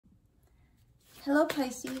Hello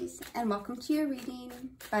Pisces, and welcome to your reading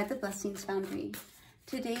by the Blessings Foundry.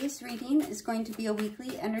 Today's reading is going to be a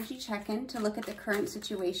weekly energy check-in to look at the current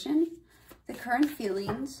situation, the current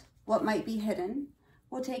feelings, what might be hidden.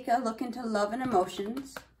 We'll take a look into love and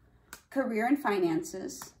emotions, career and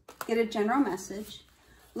finances, get a general message,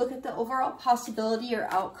 look at the overall possibility or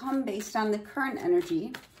outcome based on the current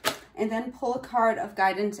energy, and then pull a card of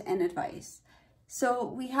guidance and advice. So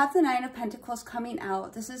we have the Nine of Pentacles coming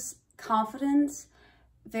out. This is confidence,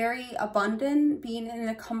 very abundant, being in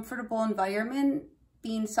a comfortable environment,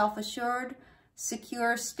 being self-assured,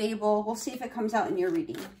 secure, stable. We'll see if it comes out in your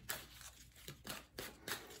reading.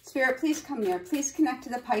 Spirit, please come near. Please connect to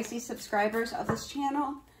the Pisces subscribers of this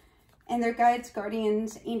channel and their guides,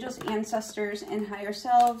 guardians, angels, ancestors, and higher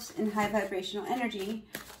selves in high vibrational energy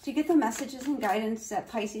to get the messages and guidance that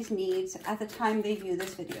Pisces needs at the time they view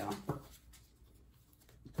this video.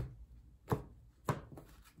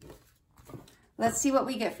 Let's see what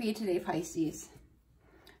we get for you today, Pisces.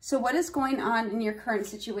 So what is going on in your current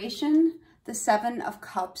situation? The Seven of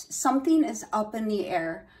Cups. Something is up in the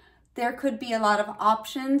air. There could be a lot of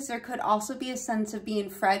options. There could also be a sense of being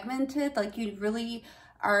fragmented, like you really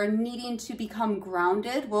are needing to become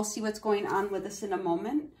grounded. We'll see what's going on with this in a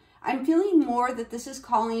moment. I'm feeling more that this is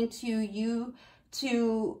calling to you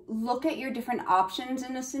to look at your different options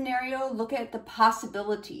in a scenario, look at the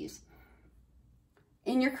possibilities.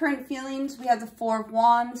 In your current feelings, we have the Four of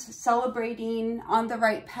Wands, celebrating, on the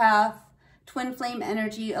right path, twin flame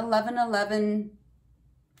energy, 1111.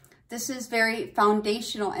 This is very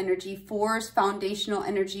foundational energy. Fours, foundational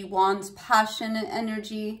energy. Wands, passionate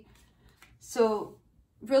energy. So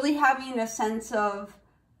really having a sense of,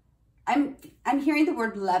 I'm hearing the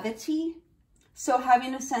word levity. So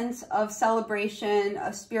having a sense of celebration,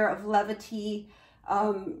 a spirit of levity,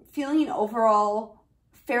 feeling overall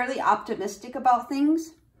fairly optimistic about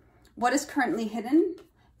things. What is currently hidden?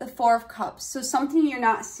 The Four of Cups. So something you're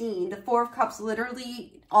not seeing. The Four of Cups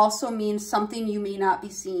literally also means something you may not be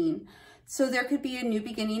seeing. So there could be a new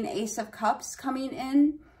beginning, Ace of Cups coming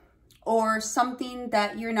in, or something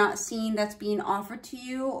that you're not seeing that's being offered to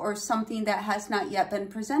you, or something that has not yet been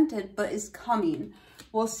presented but is coming.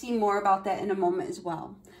 We'll see more about that in a moment as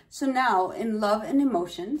well. So now in love and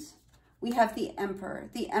emotions, we have the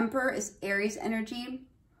Emperor. The Emperor is Aries energy.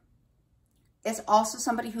 It's also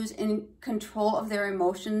somebody who's in control of their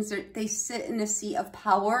emotions. They sit in a seat of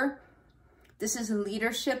power. This is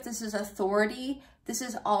leadership. This is authority. This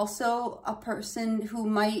is also a person who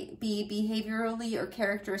might be behaviorally or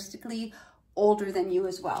characteristically older than you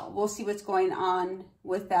as well. We'll see what's going on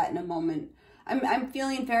with that in a moment. I'm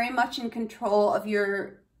feeling very much in control of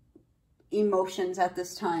your emotions at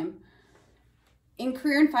this time. In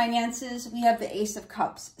career and finances, we have the Ace of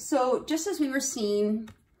Cups. So just as we were seeing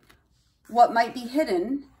what might be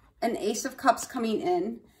hidden, an Ace of Cups coming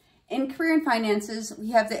in career and finances,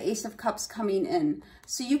 we have the Ace of Cups coming in.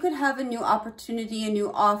 So you could have a new opportunity, a new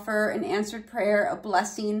offer, an answered prayer, a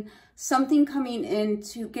blessing, something coming in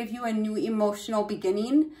to give you a new emotional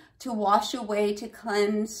beginning, to wash away, to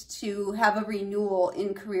cleanse, to have a renewal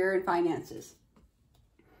in career and finances.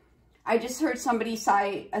 I just heard somebody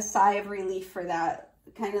sigh a sigh of relief for that,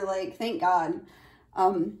 kind of like, thank God.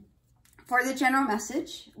 For the general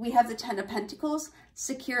message, we have the Ten of Pentacles,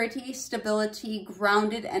 security, stability,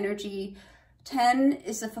 grounded energy. 10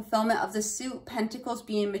 is the fulfillment of the suit, Pentacles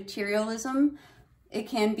being materialism. It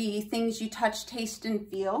can be things you touch, taste, and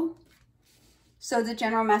feel. So the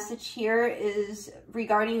general message here is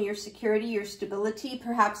regarding your security, your stability,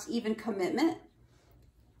 perhaps even commitment.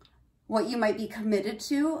 What you might be committed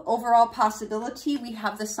to. Overall possibility, we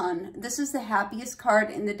have the Sun. This is the happiest card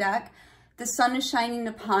in the deck. The sun is shining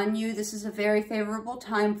upon you. This is a very favorable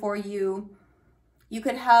time for you. You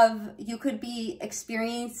could be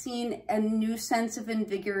experiencing a new sense of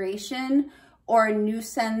invigoration or a new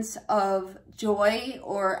sense of joy,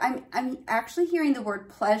 or I'm actually hearing the word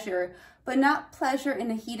pleasure, but not pleasure in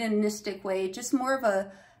a hedonistic way, just more of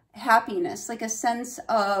a happiness, like a sense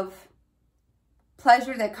of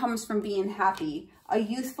pleasure that comes from being happy, a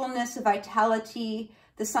youthfulness, a vitality.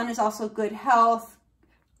 The sun is also good health,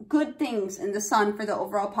 good things in the sun for the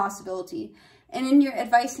overall possibility. And in your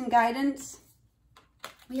advice and guidance,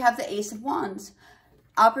 we have the Ace of Wands.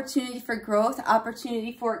 Opportunity for growth,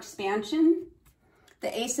 opportunity for expansion.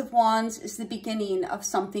 The Ace of Wands is the beginning of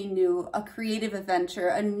something new, a creative adventure,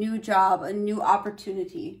 a new job, a new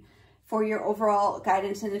opportunity for your overall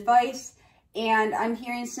guidance and advice. And I'm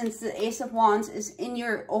hearing, since the Ace of Wands is in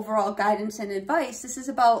your overall guidance and advice, this is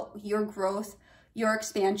about your growth, your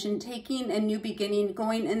expansion, taking a new beginning,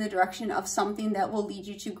 going in the direction of something that will lead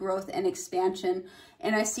you to growth and expansion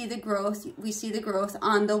And I see the growth, we see the growth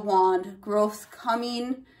on the wand, growth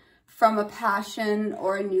coming from a passion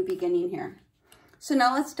or a new beginning here. So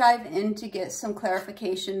now let's dive in to get some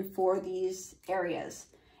clarification for these areas.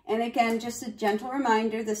 And again, just a gentle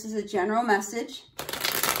reminder, this is a general message.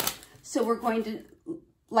 So we're going to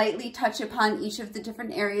lightly touch upon each of the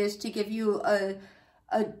different areas to give you a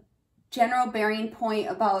general bearing point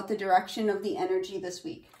about the direction of the energy this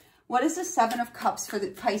week. What is the Seven of Cups for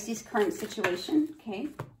the Pisces current situation? Okay.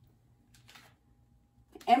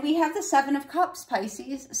 And we have the Seven of Cups,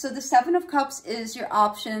 Pisces. So the Seven of Cups is your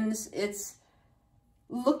options. It's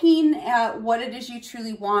looking at what it is you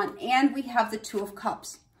truly want. And we have the Two of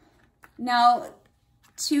Cups. Now,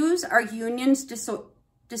 twos are unions,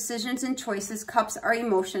 decisions, and choices. Cups are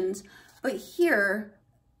emotions. But here,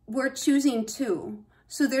 we're choosing two.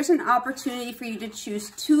 So there's an opportunity for you to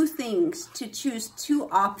choose two things, to choose two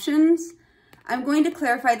options. I'm going to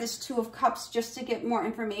clarify this Two of Cups just to get more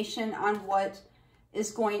information on what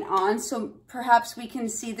is going on. So perhaps we can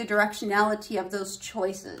see the directionality of those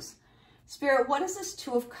choices. Spirit, what is this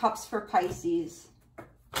Two of Cups for Pisces?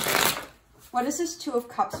 What is this Two of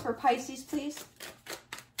Cups for Pisces, please?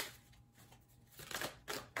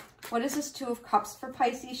 What is this Two of Cups for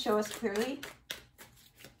Pisces? Show us clearly.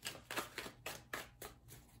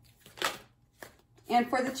 And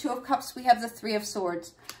for the Two of Cups, we have the Three of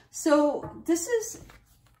Swords. So this is,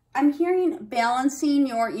 I'm hearing balancing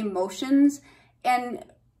your emotions and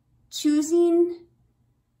choosing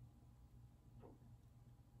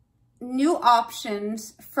new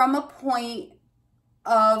options from a point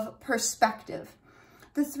of perspective.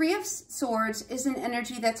 The Three of Swords is an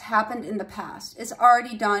energy that's happened in the past. It's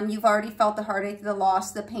already done. You've already felt the heartache, the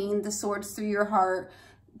loss, the pain, the swords through your heart,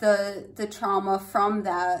 the trauma from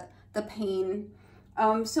that, the pain.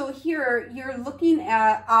 So here you're looking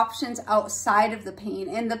at options outside of the pain,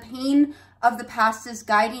 and the pain of the past is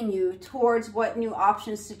guiding you towards what new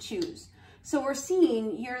options to choose. So we're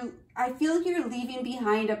seeing I feel you're leaving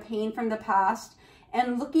behind a pain from the past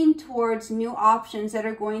and looking towards new options that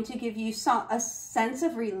are going to give you a sense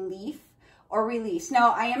of relief or release.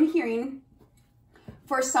 Now, I am hearing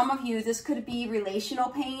for some of you, this could be relational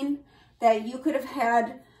pain that you could have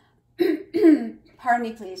had, pardon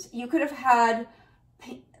me, please. You could have had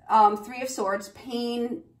Three of Swords,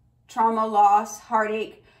 pain, trauma, loss,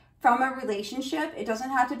 heartache from a relationship. It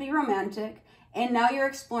doesn't have to be romantic. And now you're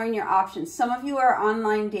exploring your options. Some of you are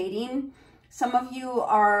online dating. Some of you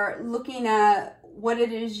are looking at what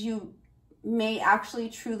it is you may actually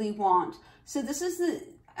truly want. So this is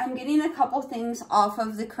I'm getting a couple things off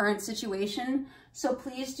of the current situation. So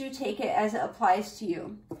please do take it as it applies to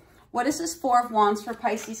you. What is this Four of Wands for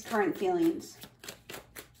Pisces current feelings?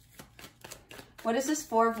 What is this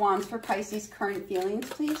Four of Wands for Pisces current feelings,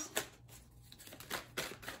 please?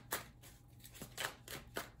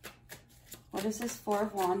 What is this Four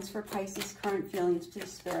of Wands for Pisces current feelings,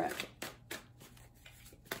 please, Spirit?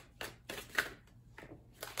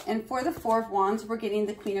 And for the Four of Wands, we're getting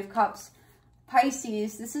the Queen of Cups.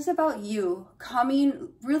 Pisces, this is about you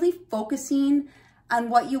really focusing on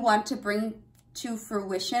what you want to bring to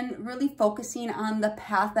fruition, really focusing on the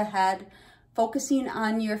path ahead, focusing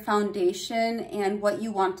on your foundation and what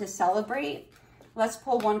you want to celebrate. Let's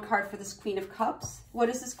pull one card for this Queen of Cups. What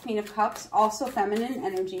is this Queen of Cups? Also feminine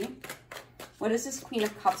energy. What is this Queen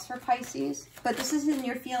of Cups for Pisces? But this is in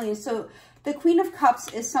your feelings. So the Queen of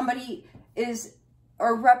Cups is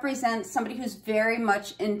represents somebody who's very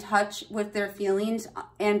much in touch with their feelings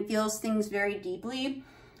and feels things very deeply,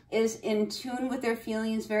 is in tune with their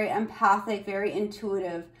feelings, very empathic, very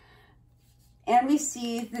intuitive. And we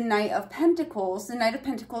see the Knight of Pentacles. The Knight of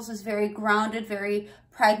Pentacles is very grounded, very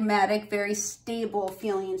pragmatic, very stable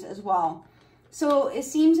feelings as well. So it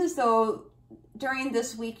seems as though during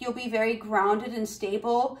this week, you'll be very grounded and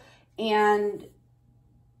stable and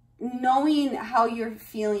knowing how you're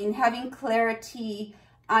feeling, having clarity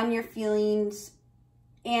on your feelings,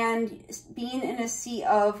 and being in a seat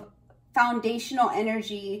of foundational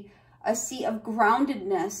energy, a seat of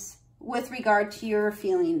groundedness with regard to your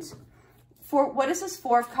feelings. What is this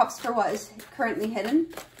Four of Cups for what is currently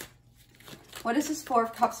hidden? What is this Four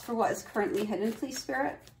of Cups for what is currently hidden, please,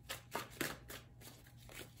 Spirit?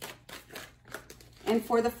 And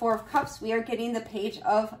for the Four of Cups, we are getting the Page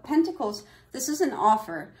of Pentacles. This is an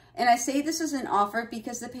offer. And I say this is an offer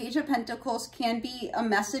because the Page of Pentacles can be a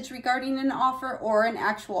message regarding an offer or an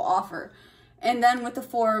actual offer. And then with the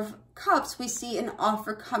Four of Cups, we see an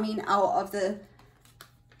offer coming out of the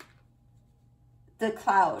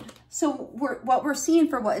cloud. So what we're seeing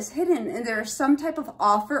for what is hidden, and there's some type of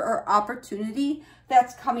offer or opportunity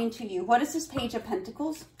that's coming to you. What is this Page of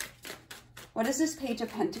Pentacles? What is this Page of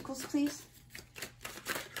Pentacles, please?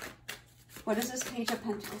 What is this Page of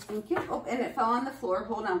Pentacles? Thank you. Oh, and it fell on the floor.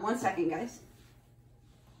 Hold on one second, guys.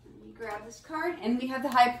 Let me grab this card. And we have the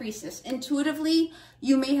High Priestess. Intuitively,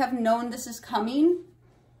 you may have known this is coming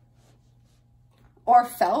or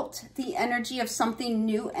felt the energy of something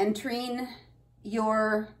new entering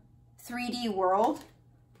your 3D world.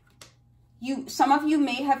 Some of you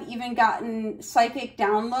may have even gotten psychic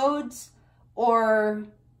downloads or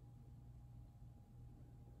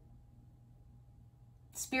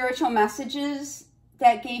spiritual messages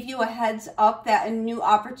that gave you a heads up that a new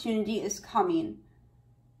opportunity is coming.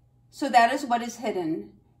 So that is what is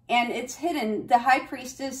hidden. And it's hidden. The High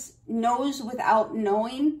Priestess knows without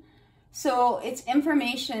knowing. So it's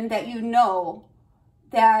information that you know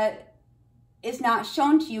that is not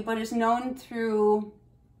shown to you, but is known through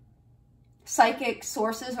psychic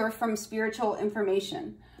sources or from spiritual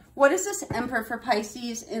information. What is this Emperor for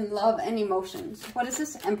Pisces in love and emotions? What is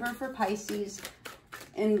this Emperor for Pisces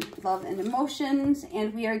in love and emotions?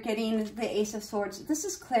 And we are getting the Ace of Swords. This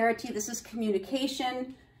is clarity. This is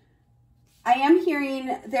communication. I am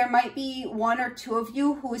hearing there might be one or two of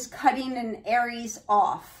you who is cutting an Aries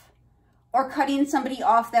off or cutting somebody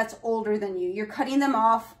off that's older than you. You're cutting them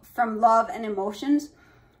off from love and emotions.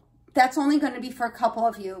 That's only going to be for a couple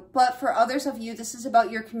of you. But for others of you, this is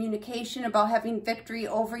about your communication, about having victory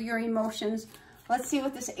over your emotions. Let's see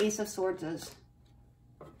what this Ace of Swords is.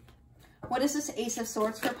 What is this Ace of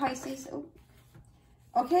Swords for Pisces? Oh.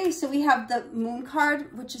 Okay, so we have the Moon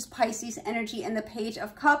card, which is Pisces energy, and the Page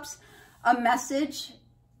of Cups. A message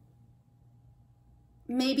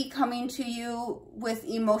may be coming to you with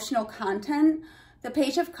emotional content. The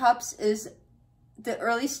Page of Cups is the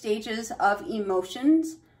early stages of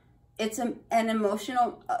emotions. It's a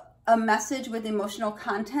message with emotional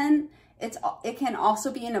content. It can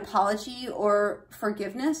also be an apology or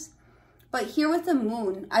forgiveness. But here with the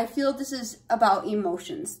Moon, I feel this is about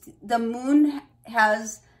emotions. The Moon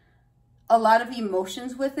has a lot of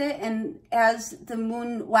emotions with it. And as the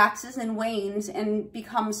Moon waxes and wanes and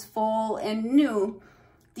becomes full and new,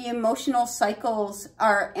 the emotional cycles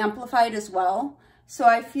are amplified as well. So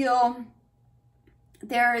I feel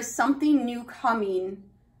there is something new coming,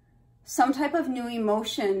 some type of new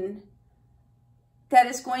emotion that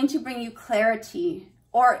is going to bring you clarity.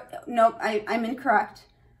 Or, nope, I'm incorrect.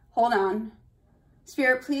 Hold on.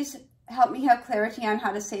 Spirit, please help me have clarity on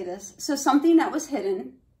how to say this. So something that was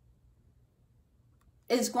hidden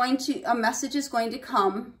is going to, a message is going to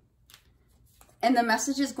come, and the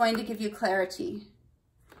message is going to give you clarity.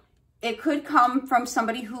 It could come from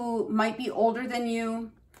somebody who might be older than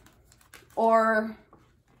you, or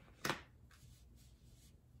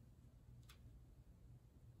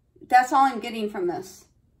that's all I'm getting from this.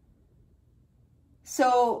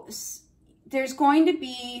 So there's going to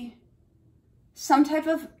be some type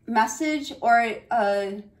of message or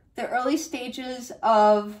the early stages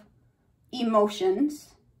of emotions.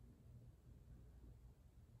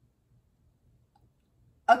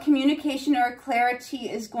 A communication or a clarity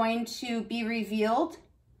is going to be revealed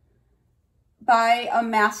by a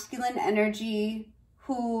masculine energy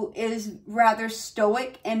who is rather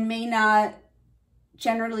stoic and may not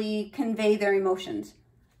generally convey their emotions.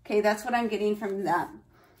 Okay, that's what I'm getting from that.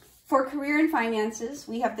 For career and finances,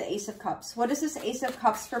 we have the Ace of Cups. What is this Ace of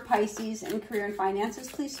Cups for Pisces in career and finances,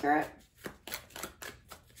 please, Spirit?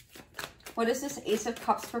 What is this Ace of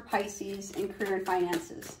Cups for Pisces in career and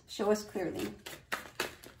finances? Show us clearly.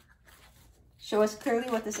 Show us clearly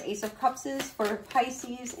what this Ace of Cups is for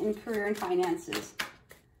Pisces in career and finances.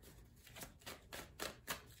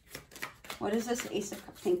 What is this Ace of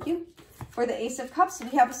Cups? Thank you. For the Ace of Cups,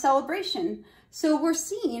 we have a celebration. So we're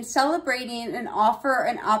seeing celebrating an offer,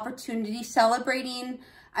 an opportunity, celebrating.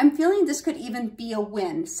 I'm feeling this could even be a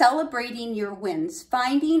win. Celebrating your wins,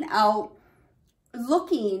 finding out,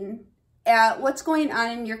 looking at what's going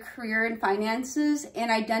on in your career and finances and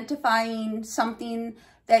identifying something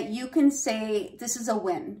that you can say, this is a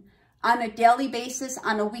win on a daily basis,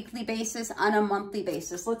 on a weekly basis, on a monthly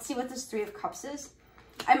basis. Let's see what this Three of Cups is.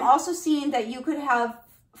 I'm also seeing that you could have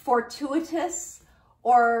fortuitous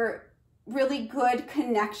or really good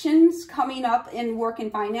connections coming up in work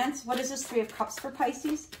and finance. What is this Three of Cups for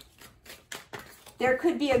Pisces? There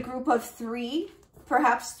could be a group of three,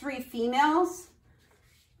 perhaps three females.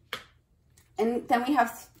 And then we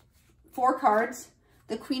have four cards.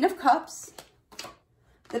 The Queen of Cups,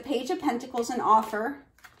 the Page of Pentacles, an offer,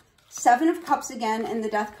 Seven of Cups again, and the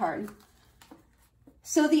Death card.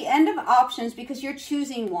 So the end of options, because you're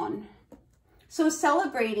choosing one. So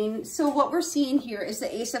celebrating, so what we're seeing here is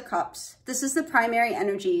the Ace of Cups. This is the primary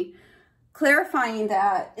energy. Clarifying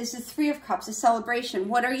that is the Three of Cups, a celebration.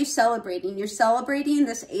 What are you celebrating? You're celebrating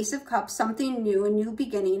this Ace of Cups, something new, a new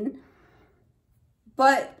beginning.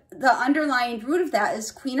 But the underlying root of that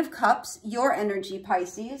is Queen of Cups, your energy,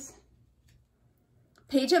 Pisces.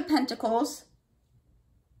 Page of Pentacles,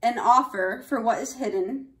 an offer for what is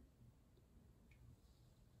hidden.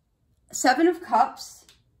 Seven of Cups,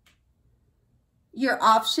 your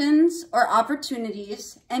options or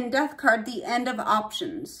opportunities. And Death card, the end of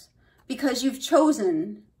options, because you've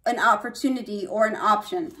chosen an opportunity or an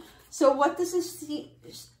option. So what this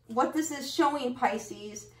is showing,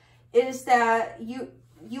 Pisces, is that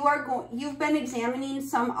you've been examining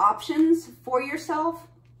some options for yourself,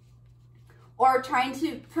 or trying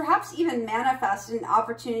to perhaps even manifest an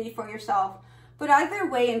opportunity for yourself. But either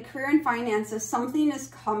way, in career and finances, something is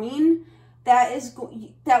coming that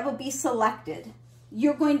will be selected.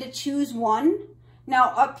 You're going to choose one.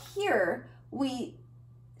 Now up here, we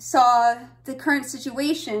saw the current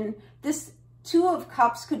situation. This Two of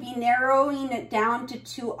Cups could be narrowing it down to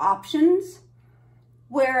two options.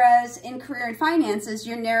 Whereas in career and finances,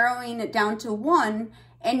 you're narrowing it down to one,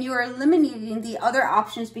 and you're eliminating the other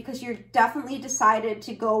options because you're definitely decided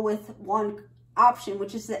to go with one option,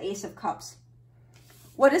 which is the Ace of Cups.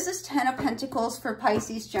 What is this Ten of Pentacles for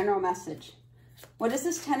Pisces general message? What is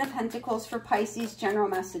this Ten of Pentacles for Pisces general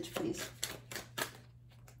message, please?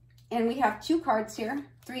 And we have two cards here,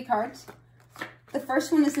 three cards. The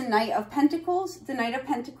first one is the Knight of Pentacles. The Knight of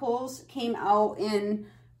Pentacles came out in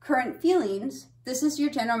current feelings. This is your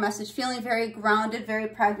general message, feeling very grounded, very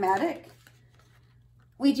pragmatic.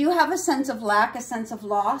 We do have a sense of lack, a sense of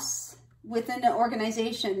loss within an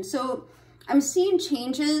organization. So I'm seeing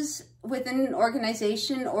changes within an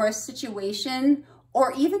organization or a situation,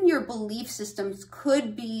 or even your belief systems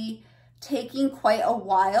could be taking quite a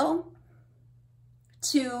while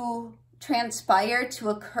to transpire, to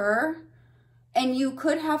occur. And you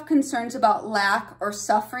could have concerns about lack or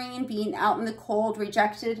suffering, being out in the cold,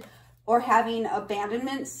 rejected, or having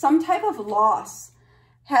abandonment. Some type of loss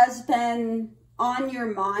has been on your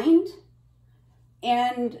mind,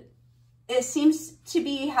 and it seems to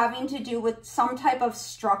be having to do with some type of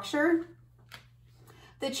structure.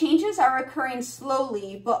 The changes are occurring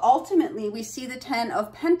slowly, but ultimately we see the Ten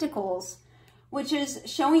of Pentacles, which is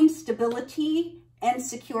showing stability and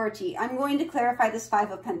security. I'm going to clarify this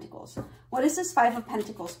Five of Pentacles. What is this Five of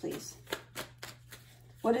Pentacles, please?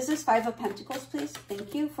 What is this Five of Pentacles, please?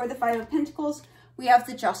 Thank you. For the Five of Pentacles, we have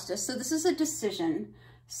the Justice. So this is a decision.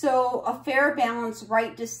 So a fair, balanced,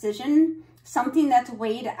 right decision, something that's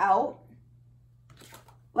weighed out.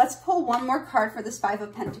 Let's pull one more card for this Five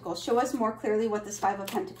of Pentacles. Show us more clearly what this Five of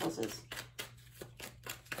Pentacles is.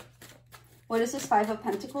 What is this Five of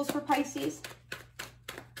Pentacles for Pisces?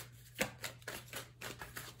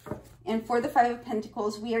 And for the Five of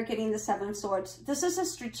Pentacles, we are getting the Seven of Swords. This is a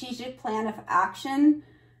strategic plan of action,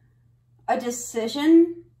 a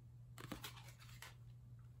decision.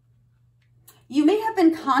 You may have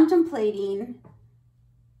been contemplating,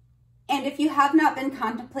 and if you have not been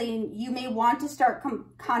contemplating, you may want to start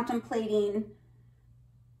contemplating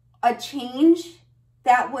a change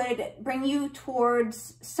that would bring you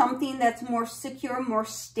towards something that's more secure, more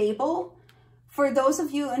stable. For those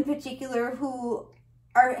of you in particular who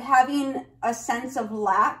are having a sense of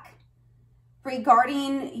lack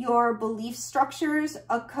regarding your belief structures,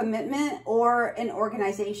 a commitment, or an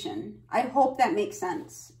organization. I hope that makes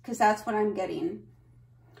sense, because that's what I'm getting.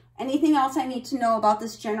 Anything else I need to know about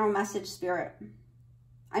this general message, Spirit?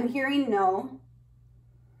 I'm hearing no.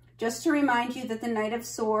 Just to remind you that the Knight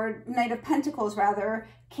of Pentacles rather,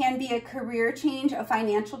 can be a career change, a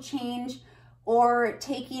financial change, or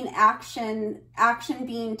taking action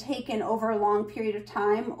being taken over a long period of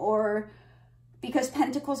time, or because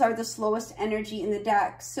Pentacles are the slowest energy in the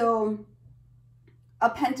deck. So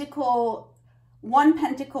a Pentacle, one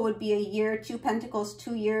Pentacle would be a year, two Pentacles,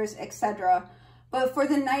 2 years, etc. But for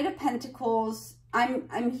the Knight of Pentacles,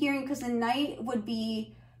 I'm hearing, because the Knight would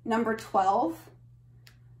be number 12.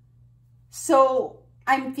 So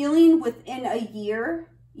I'm feeling within a year,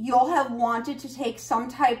 you'll have wanted to take some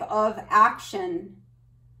type of action,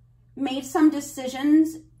 made some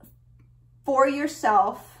decisions for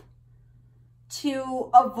yourself to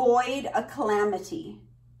avoid a calamity,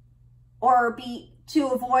 or to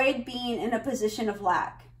avoid being in a position of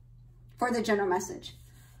lack. For the general message,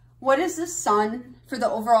 what is the Sun for the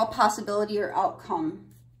overall possibility or outcome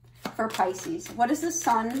for Pisces? What is the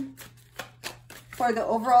Sun for the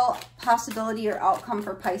overall possibility or outcome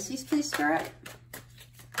for Pisces, please, Spirit?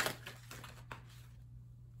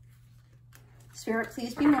 Spirit,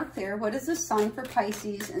 please be more clear. What is the Sun for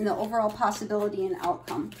Pisces and the overall possibility and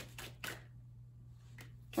outcome?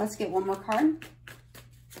 Let's get one more card.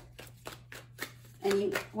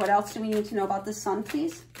 And what else do we need to know about the Sun,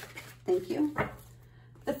 please? Thank you.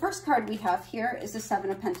 The first card we have here is the Seven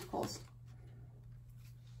of Pentacles.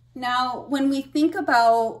 Now, when we think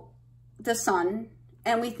about the sun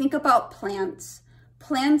and we think about plants,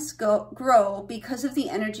 plants grow because of the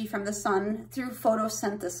energy from the sun through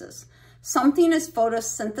photosynthesis. Something is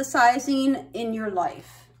photosynthesizing in your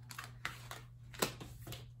life.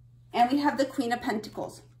 And we have the Queen of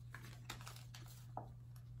Pentacles.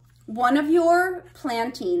 One of your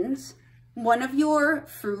plantings, one of your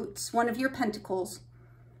fruits, one of your pentacles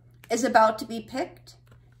is about to be picked,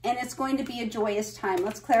 and it's going to be a joyous time.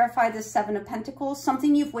 Let's clarify this Seven of Pentacles,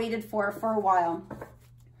 something you've waited for a while.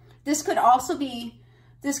 This could also be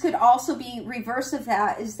reverse of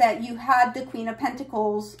that, is that you had the Queen of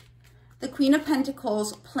Pentacles. The Queen of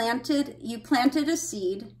Pentacles you planted a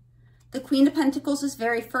seed. The Queen of Pentacles is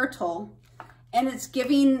very fertile, and it's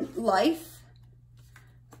giving life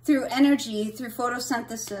through energy, through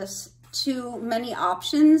photosynthesis, to many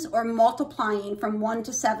options, or multiplying from 1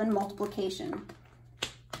 to 7 multiplication.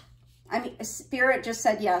 I mean, Spirit just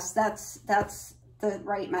said yes, that's the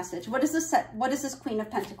right message. What is this Queen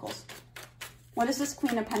of Pentacles? What is this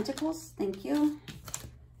Queen of Pentacles? Thank you.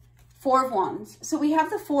 Four of Wands. So we have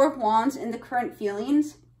the Four of Wands in the current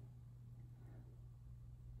feelings.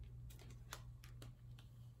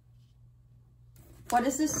 What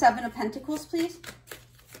is this Seven of Pentacles, please?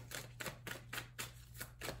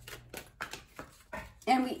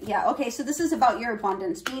 And okay, so this is about your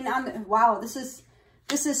abundance. Being on the, wow, this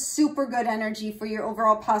is super good energy for your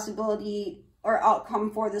overall possibility or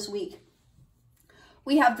outcome for this week.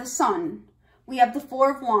 We have the Sun. We have the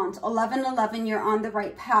Four of Wands, 11-11, you're on the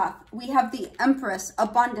right path. We have the Empress,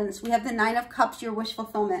 abundance. We have the Nine of Cups, your wish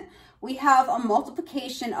fulfillment. We have a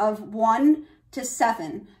multiplication of 1 to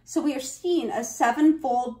 7. So we are seeing a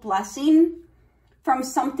 7-fold blessing from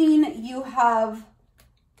something you have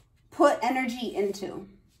put energy into.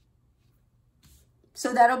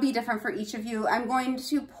 So that'll be different for each of you. I'm going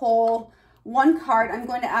to pull one card. I'm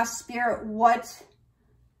going to ask Spirit what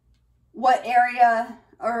area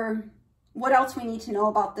or what else we need to know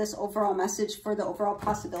about this overall message for the overall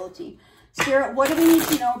possibility. Spirit, what do we need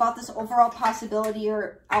to know about this overall possibility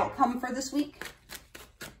or outcome for this week?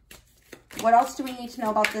 What else do we need to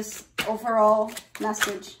know about this overall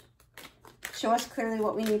message? Show us clearly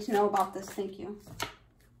what we need to know about this. Thank you.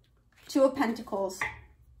 Two of Pentacles.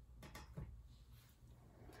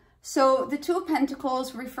 So the Two of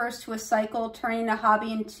Pentacles refers to a cycle, turning a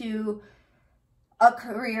hobby into a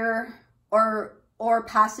career, or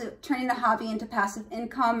passive, turning a hobby into passive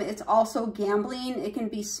income. It's also gambling. It can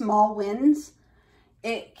be small wins.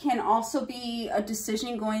 It can also be a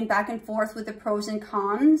decision going back and forth with the pros and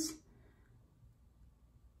cons.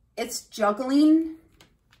 It's juggling.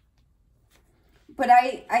 But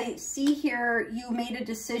I see here you made a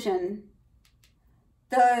decision.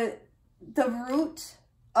 The root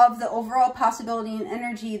of the overall possibility and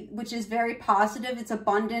energy, which is very positive, it's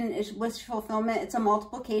abundant, it's wish fulfillment, it's a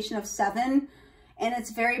multiplication of 7, and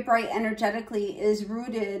it's very bright energetically, is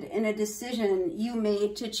rooted in a decision you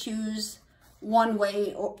made to choose one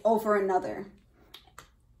way over another.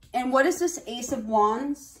 And what is this Ace of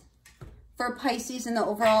Wands for Pisces in the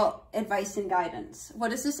overall advice and guidance?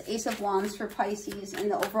 What is this Ace of Wands for Pisces in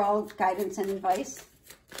the overall guidance and advice?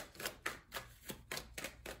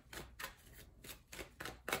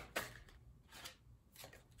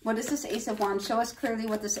 What is this Ace of Wands? Show us clearly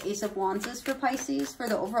what this Ace of Wands is for Pisces for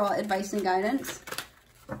the overall advice and guidance.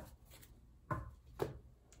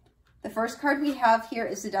 The first card we have here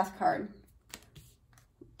is the Death card.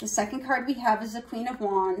 The second card we have is the Queen of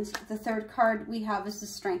Wands. The third card we have is the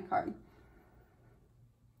Strength card.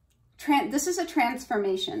 This is a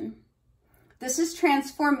transformation. This is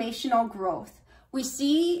transformational growth. We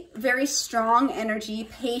see very strong energy,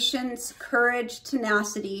 patience, courage,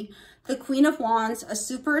 tenacity. The Queen of Wands, a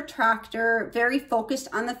super attractor, very focused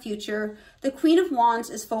on the future. The Queen of Wands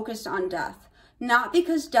is focused on death. Not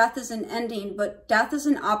because death is an ending, but death is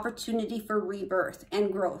an opportunity for rebirth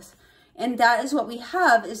and growth. And that is what we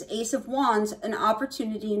have is Ace of Wands, an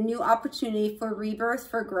opportunity, a new opportunity for rebirth,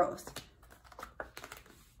 for growth.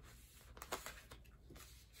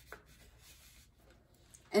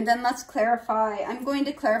 And then let's clarify. I'm going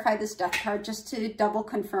to clarify this Death card just to double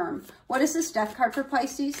confirm. What is this Death card for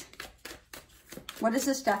Pisces? What is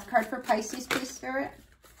this Death card for Pisces, please, Spirit?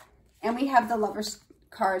 And we have the Lovers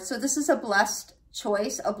card. So this is a blessed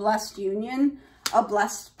choice, a blessed union, a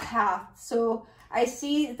blessed path. So I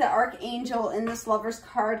see the Archangel in this Lovers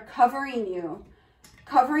card covering you,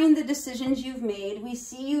 covering the decisions you've made. We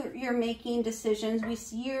see you're making decisions. We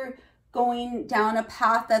see you're going down a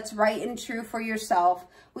path that's right and true for yourself.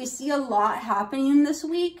 We see a lot happening this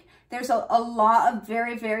week There's a lot of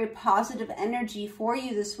very, very positive energy for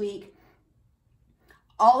you this week.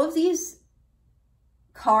 All of these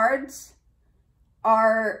cards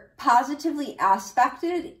are positively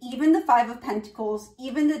aspected, even the Five of Pentacles,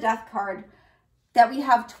 even the Death card that we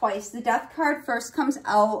have twice. The Death card first comes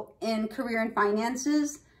out in career and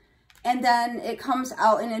finances, and then it comes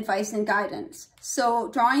out in advice and guidance. So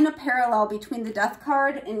drawing a parallel between the Death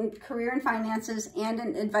card in career and finances and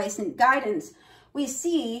in advice and guidance, we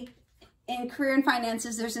see in career and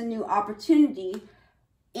finances, there's a new opportunity.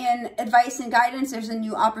 In advice and guidance, there's a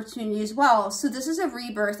new opportunity as well. So this is a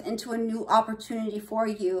rebirth into a new opportunity for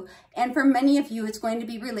you. And for many of you, it's going to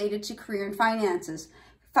be related to career and finances.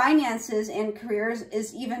 Finances and careers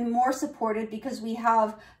is even more supported because we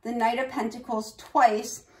have the Knight of Pentacles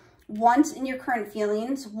twice, once in your current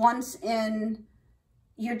feelings, once in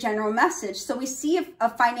your general message. So we see a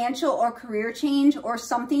financial or career change or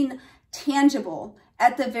something tangible.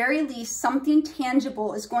 At the very least, something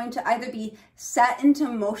tangible is going to either be set into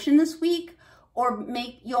motion this week, or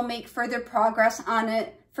you'll make further progress on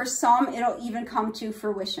it. For some, it'll even come to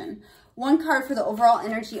fruition. One card for the overall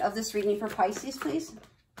energy of this reading for Pisces, please.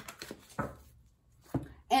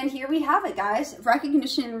 And here we have it, guys.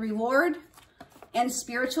 Recognition and reward and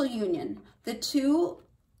spiritual union. The Two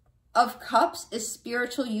of Cups is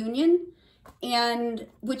spiritual union, and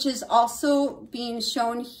which is also being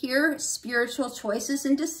shown here, spiritual choices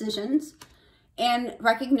and decisions, and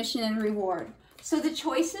recognition and reward. So the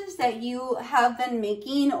choices that you have been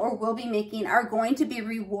making or will be making are going to be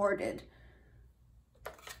rewarded.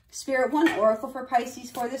 Spirit, one oracle for Pisces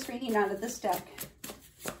for this reading out of this deck.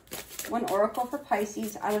 One oracle for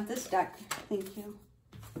Pisces out of this deck. Thank you.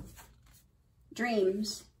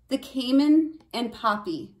 Dreams, the Cayman and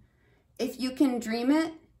Poppy. If you can dream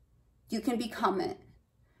it, you can become it.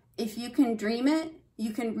 If you can dream it,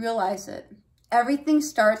 you can realize it. Everything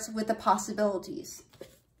starts with the possibilities.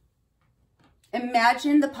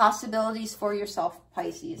 Imagine the possibilities for yourself,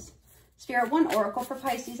 Pisces. Spirit, one oracle for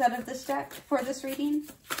Pisces out of this deck for this reading.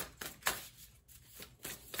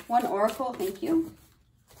 One oracle, thank you.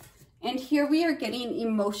 And here we are getting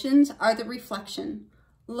emotions are the reflection.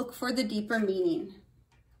 Look for the deeper meaning.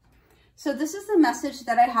 So this is the message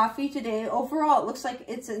that I have for you today. Overall, it looks like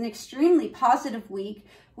it's an extremely positive week.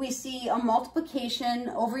 We see a multiplication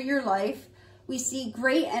over your life. We see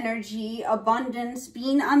great energy, abundance,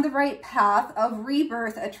 being on the right path of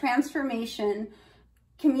rebirth, a transformation,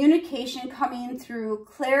 communication coming through,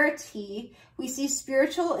 clarity. We see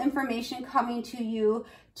spiritual information coming to you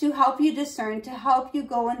to help you discern, to help you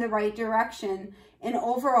go in the right direction. And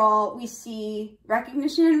overall, we see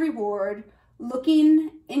recognition and reward,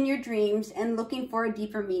 looking in your dreams and looking for a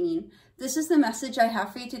deeper meaning. This is the message I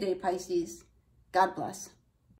have for you today, Pisces. God bless.